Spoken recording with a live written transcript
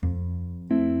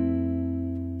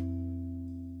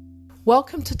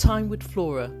Welcome to Time with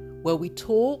Flora, where we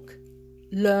talk,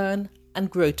 learn,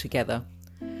 and grow together.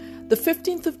 The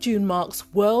 15th of June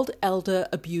marks World Elder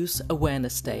Abuse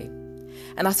Awareness Day.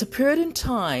 And at a period in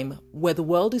time where the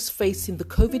world is facing the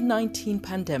COVID-19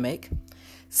 pandemic,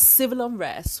 civil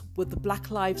unrest with the Black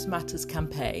Lives Matter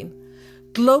campaign,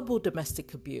 global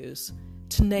domestic abuse,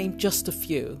 to name just a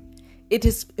few, it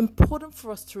is important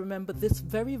for us to remember this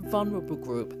very vulnerable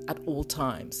group at all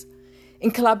times. In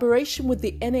collaboration with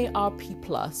the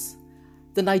NARP+,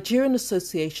 the Nigerian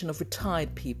Association of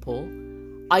Retired People,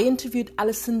 I interviewed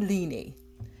Alison Leaney,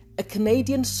 a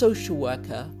Canadian social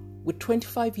worker with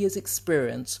 25 years'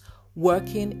 experience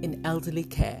working in elderly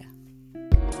care.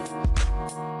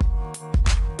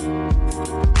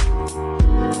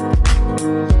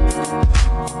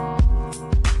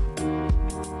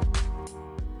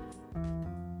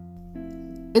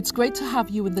 It's great to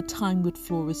have you in the Time with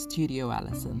Flora studio,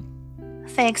 Alison.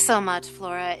 Thanks so much,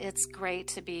 Flora. It's great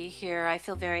to be here. I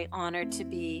feel very honored to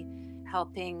be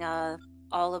helping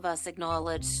all of us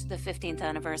acknowledge the 15th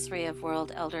anniversary of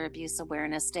World Elder Abuse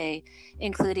Awareness Day,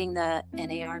 including the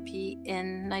NARP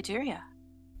in Nigeria.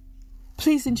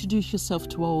 Please introduce yourself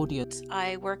to our audience.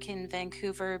 I work in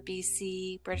Vancouver,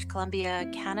 BC, British Columbia,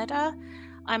 Canada.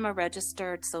 I'm a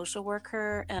registered social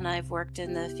worker, and I've worked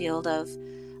in the field of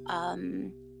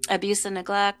abuse and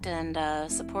neglect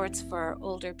and supports for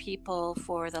older people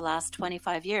for the last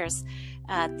 25 years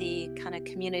at the kind of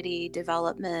community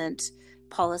development,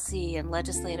 policy and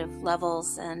legislative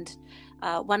levels. And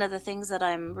one of the things that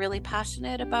I'm really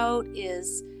passionate about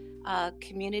is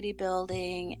community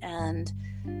building and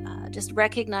just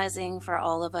recognizing for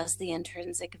all of us the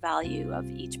intrinsic value of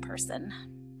each person.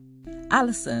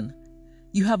 Alison,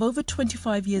 you have over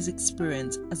 25 years'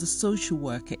 experience as a social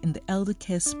worker in the elder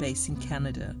care space in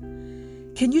Canada.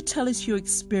 Can you tell us your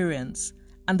experience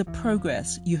and the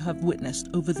progress you have witnessed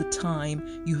over the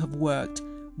time you have worked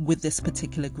with this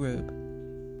particular group?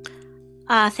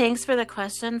 Thanks for the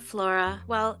question, Flora.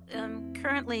 Well,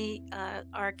 currently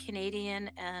our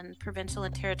Canadian and provincial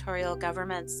and territorial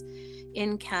governments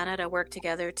in Canada work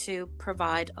together to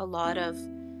provide a lot of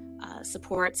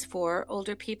supports for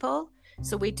older people.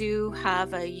 So we do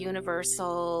have a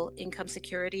universal income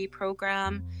security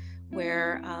program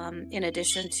where, in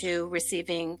addition to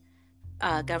receiving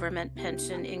government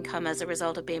pension income as a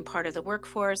result of being part of the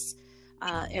workforce,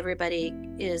 everybody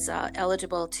is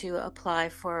eligible to apply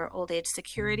for old age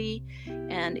security,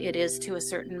 and it is to a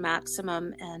certain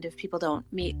maximum. And if people don't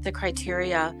meet the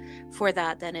criteria for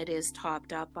that, then it is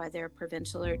topped up by their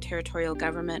provincial or territorial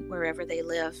government wherever they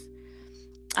live.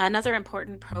 Another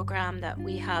important program that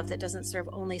we have that doesn't serve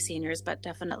only seniors, but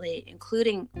definitely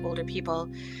including older people,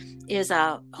 is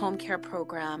a home care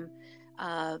program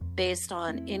based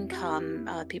on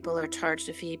income. People are charged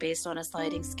a fee based on a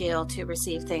sliding scale to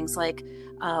receive things like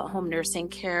home nursing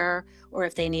care, or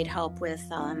if they need help with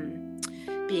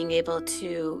being able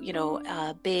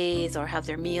to, bathe or have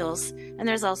their meals. And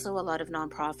there's also a lot of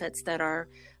nonprofits that are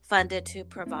funded to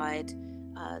provide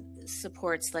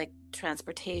supports like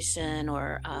transportation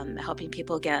or helping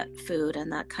people get food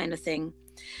and that kind of thing.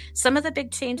 Some of the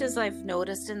big changes I've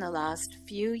noticed in the last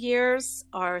few years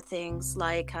are things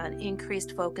like an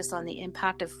increased focus on the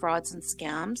impact of frauds and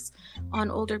scams on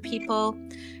older people,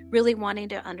 really wanting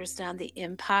to understand the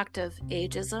impact of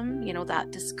ageism,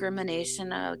 that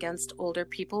discrimination against older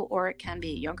people, or it can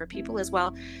be younger people as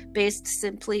well, based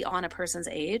simply on a person's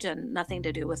age and nothing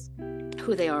to do with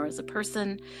who they are as a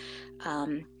person.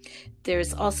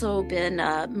 There's also been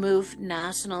a move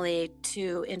nationally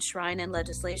to enshrine in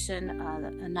legislation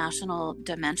a national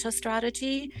dementia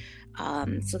strategy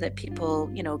so that people,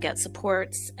 get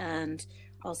supports. And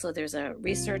also there's a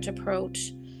research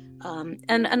approach. And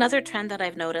another trend that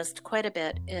I've noticed quite a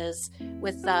bit is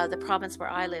with the province where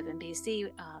I live in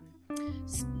BC,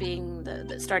 being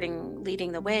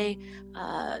leading the way,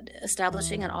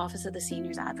 establishing an office of the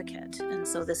seniors advocate. And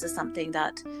so this is something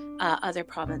that other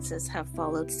provinces have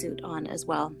followed suit on as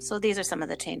well. So these are some of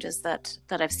the changes that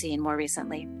I've seen more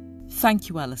recently. Thank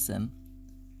you, Alison.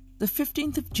 The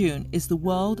 15th of June is the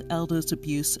World Elders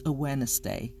Abuse Awareness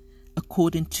Day,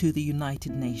 according to the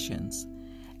United Nations.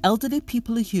 Elderly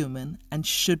people are human and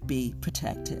should be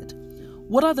protected.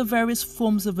 What are the various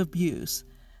forms of abuse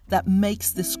that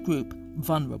makes this group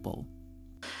vulnerable?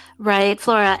 Right,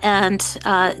 Flora. And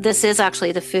this is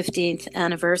actually the 15th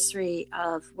anniversary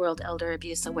of World Elder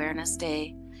Abuse Awareness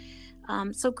Day.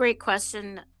 So great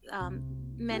question.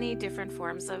 Many different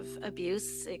forms of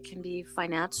abuse. It can be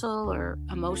financial or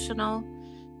emotional,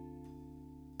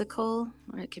 physical,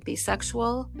 or it could be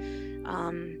sexual.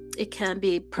 It can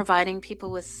be providing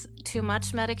people with too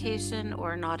much medication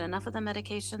or not enough of the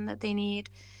medication that they need.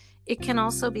 It can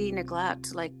also be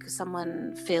neglect, like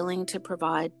someone failing to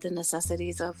provide the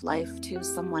necessities of life to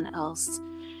someone else.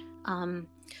 Um,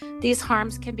 these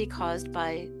harms can be caused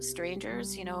by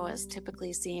strangers, as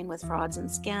typically seen with frauds and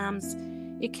scams.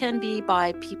 It can be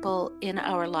by people in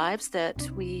our lives that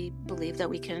we believe that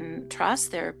we can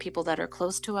trust. There are people that are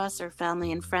close to us, or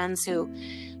family and friends who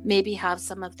maybe have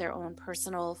some of their own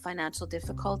personal financial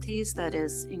difficulties that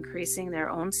is increasing their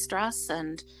own stress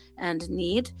and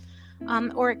need.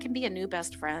 Or it can be a new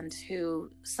best friend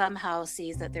who somehow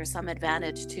sees that there's some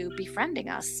advantage to befriending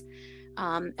us.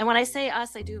 And when I say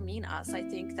us, I do mean us. I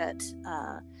think that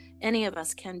any of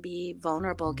us can be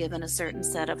vulnerable given a certain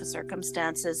set of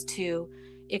circumstances to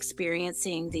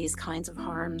experiencing these kinds of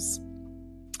harms.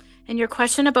 And your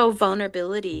question about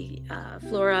vulnerability,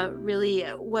 Flora, really,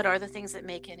 what are the things that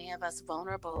make any of us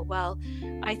vulnerable? Well,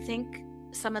 I think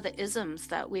some of the isms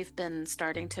that we've been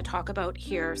starting to talk about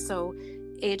here. So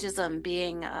ageism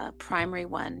being a primary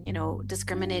one,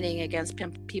 discriminating against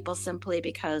people simply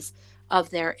because of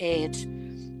their age.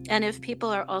 And if people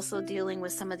are also dealing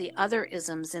with some of the other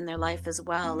isms in their life as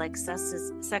well, like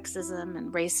sexism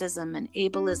and racism and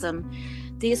ableism,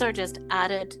 these are just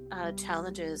added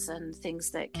challenges and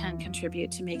things that can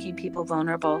contribute to making people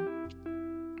vulnerable.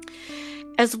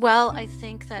 As well, I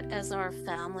think that as our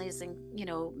families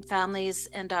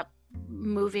end up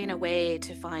moving away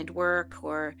to find work,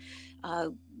 or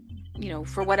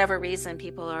for whatever reason,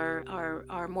 people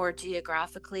are more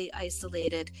geographically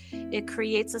isolated, it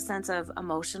creates a sense of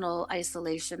emotional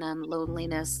isolation and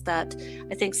loneliness that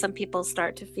I think some people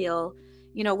start to feel,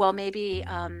 well, maybe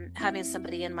having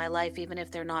somebody in my life, even if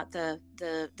they're not the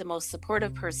most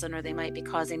supportive person, or they might be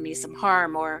causing me some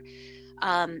harm, or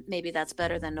maybe that's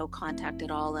better than no contact at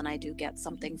all, and I do get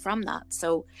something from that.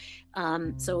 So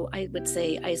I would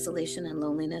say isolation and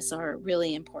loneliness are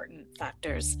really important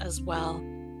factors as well.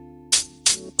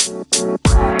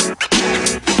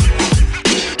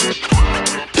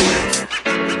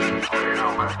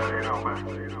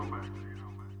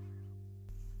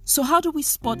 So how do we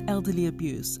spot elderly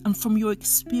abuse? And from your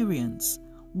experience,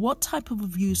 what type of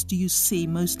abuse do you see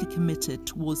mostly committed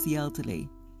towards the elderly?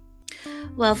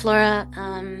 Well, Flora,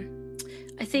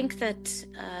 I think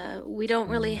that we don't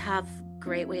really have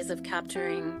great ways of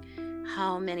capturing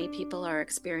how many people are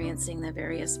experiencing the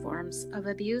various forms of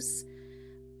abuse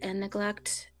and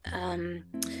neglect.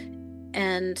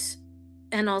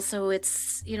 And also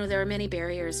it's, there are many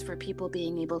barriers for people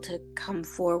being able to come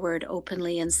forward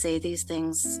openly and say these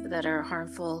things that are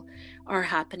harmful are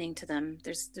happening to them.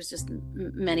 There's just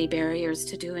many barriers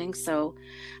to doing so.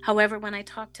 However, when I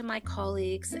talk to my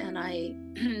colleagues and I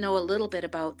know a little bit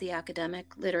about the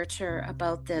academic literature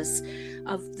about this,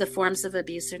 of the forms of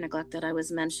abuse or neglect that I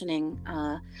was mentioning,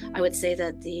 I would say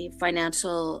that the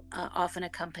financial, often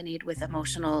accompanied with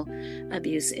emotional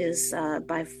abuse, is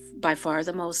by far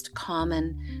the most common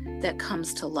that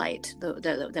comes to light,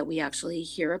 that we actually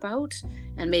hear about.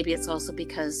 And maybe it's also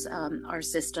because our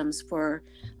systems for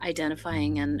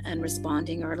identifying and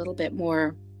responding are a little bit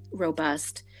more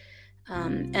robust.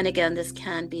 And again, this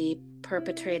can be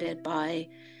perpetrated by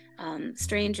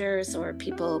strangers or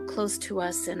people close to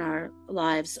us in our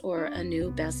lives, or a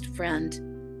new best friend.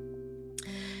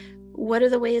 What are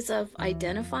the ways of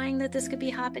identifying that this could be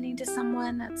happening to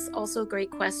someone? That's also a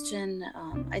great question.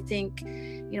 I think,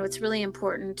 it's really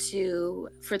important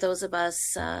for those of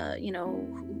us,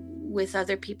 with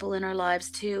other people in our lives,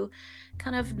 to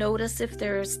kind of notice if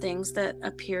there's things that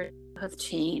appear to have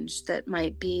changed that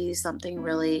might be something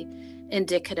really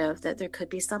indicative that there could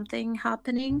be something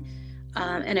happening.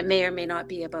 And it may or may not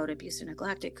be about abuse or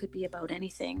neglect. It could be about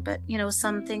anything. But,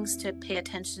 some things to pay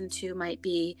attention to might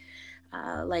be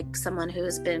like someone who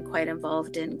has been quite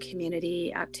involved in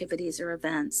community activities or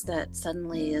events that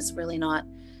suddenly is really not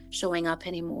showing up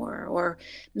anymore. Or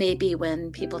maybe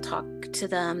when people talk to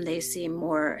them, they seem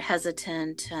more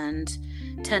hesitant and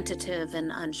tentative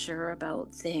and unsure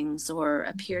about things, or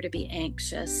appear to be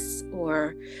anxious,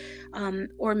 or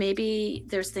maybe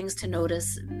there's things to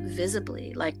notice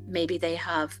visibly, like maybe they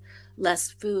have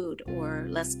less food or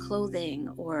less clothing,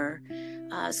 or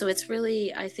so it's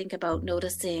really, I think, about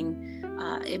noticing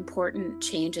important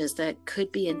changes that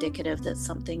could be indicative that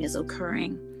something is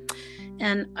occurring.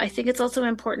 And I think it's also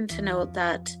important to note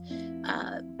that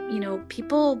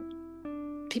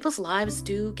people's lives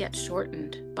do get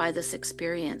shortened by this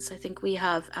experience. I think we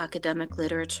have academic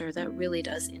literature that really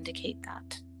does indicate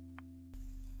that.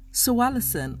 So,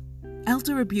 Alison,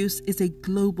 elder abuse is a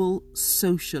global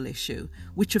social issue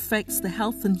which affects the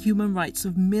health and human rights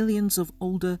of millions of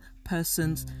older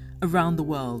persons around the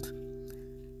world.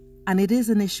 And it is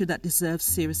an issue that deserves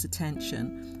serious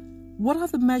attention. What are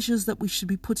the measures that we should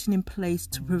be putting in place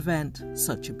to prevent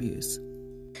such abuse?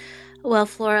 Well,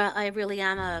 Flora, I really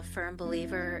am a firm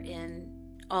believer in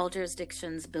all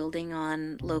jurisdictions building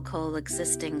on local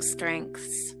existing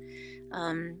strengths.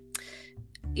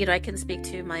 I can speak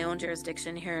to my own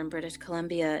jurisdiction here in British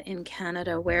Columbia in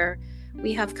Canada, where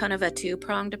we have kind of a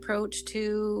two-pronged approach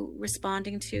to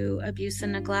responding to abuse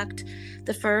and neglect.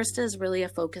 The first is really a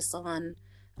focus on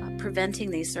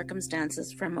preventing these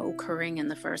circumstances from occurring in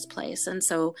the first place. And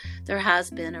so there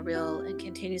has been a real and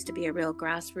continues to be a real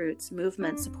grassroots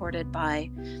movement supported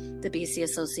by the BC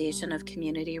Association of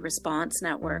Community Response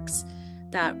Networks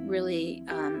that really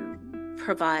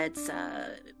provides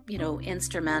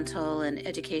instrumental and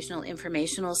educational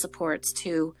informational supports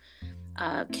to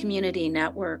community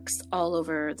networks all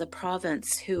over the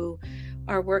province who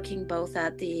are working both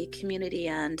at the community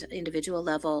and individual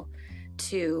level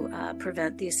to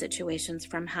prevent these situations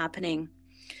from happening.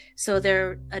 So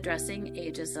they're addressing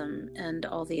ageism and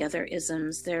all the other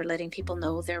isms. They're letting people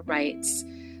know their rights.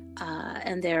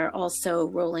 And they're also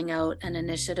rolling out an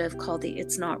initiative called the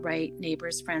It's Not Right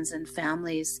Neighbors, Friends and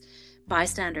Families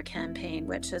Bystander Campaign,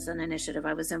 which is an initiative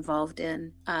I was involved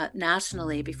in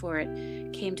nationally before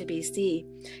it came to BC.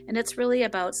 And it's really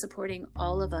about supporting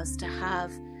all of us to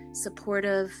have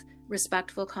supportive,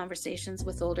 respectful conversations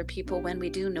with older people when we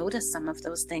do notice some of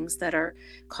those things that are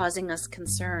causing us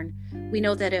concern. We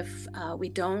know that if we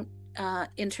don't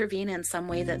intervene in some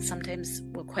way, that sometimes,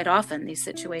 well, quite often, these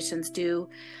situations do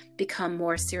become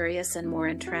more serious and more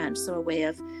entrenched. So a way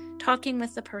of talking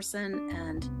with the person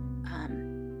and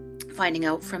finding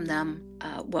out from them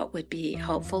what would be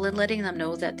helpful and letting them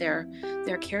know that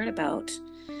they're cared about.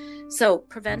 So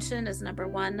prevention is number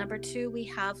one. Number two, we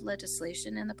have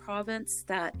legislation in the province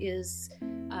that is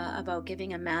about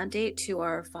giving a mandate to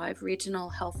our 5 regional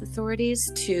health authorities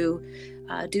to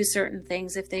do certain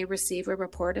things if they receive a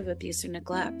report of abuse or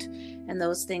neglect. And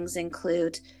those things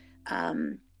include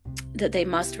that they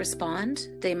must respond,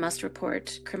 they must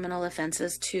report criminal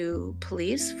offenses to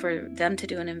police for them to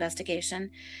do an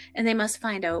investigation, and they must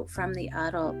find out from the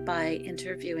adult by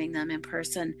interviewing them in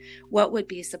person what would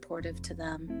be supportive to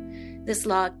them. This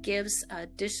law gives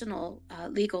additional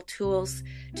legal tools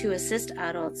to assist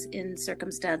adults in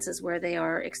circumstances where they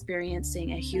are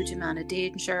experiencing a huge amount of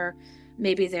danger.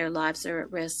 Maybe their lives are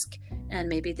at risk, and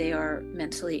maybe they are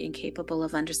mentally incapable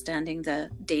of understanding the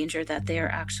danger that they are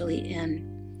actually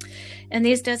in. And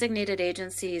these designated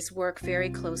agencies work very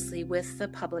closely with the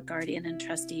public guardian and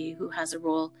trustee, who has a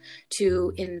role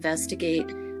to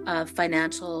investigate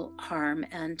financial harm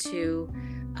and to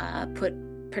put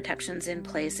protections in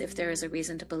place if there is a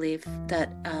reason to believe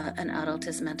that an adult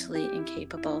is mentally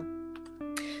incapable.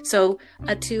 So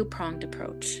a two-pronged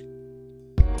approach.